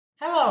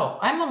Hello,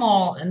 I'm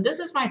Amal, and this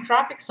is my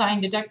traffic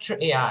sign detector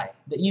AI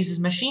that uses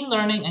machine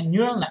learning and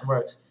neural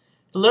networks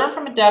to learn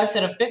from a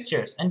dataset of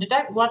pictures and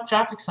detect what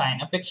traffic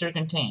sign a picture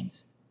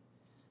contains.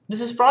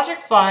 This is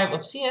Project 5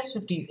 of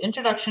CS50's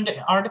Introduction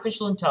to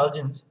Artificial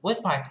Intelligence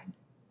with Python.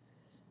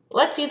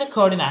 Let's see the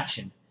code in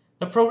action.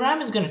 The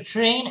program is going to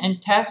train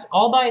and test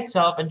all by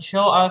itself and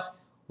show us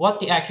what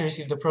the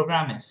accuracy of the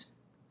program is.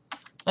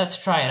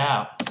 Let's try it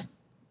out.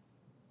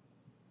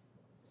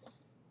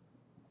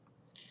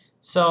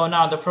 So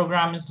now the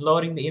program is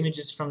loading the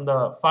images from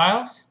the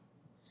files,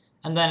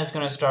 and then it's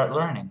going to start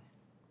learning.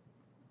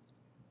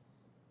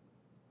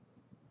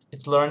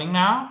 It's learning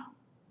now.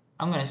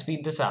 I'm going to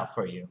speed this up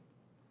for you.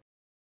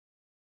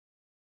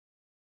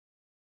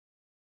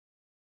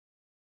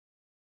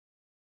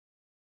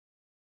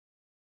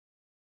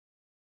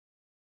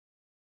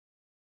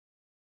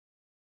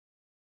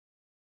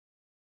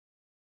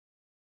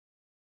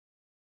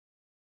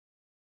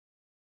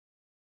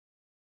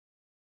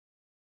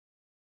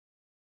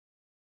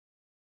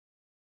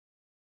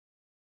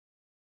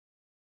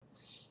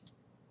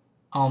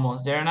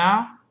 Almost there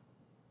now.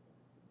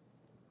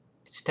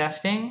 It's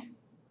testing.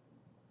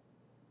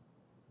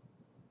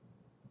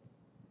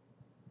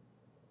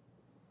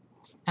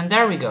 And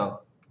there we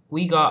go.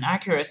 We got an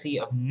accuracy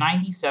of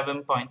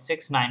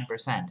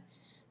 97.69%.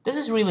 This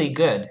is really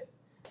good.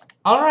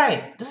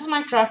 Alright, this is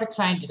my traffic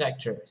sign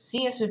detector,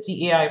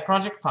 CS50 AI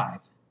Project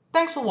 5.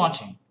 Thanks for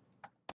watching.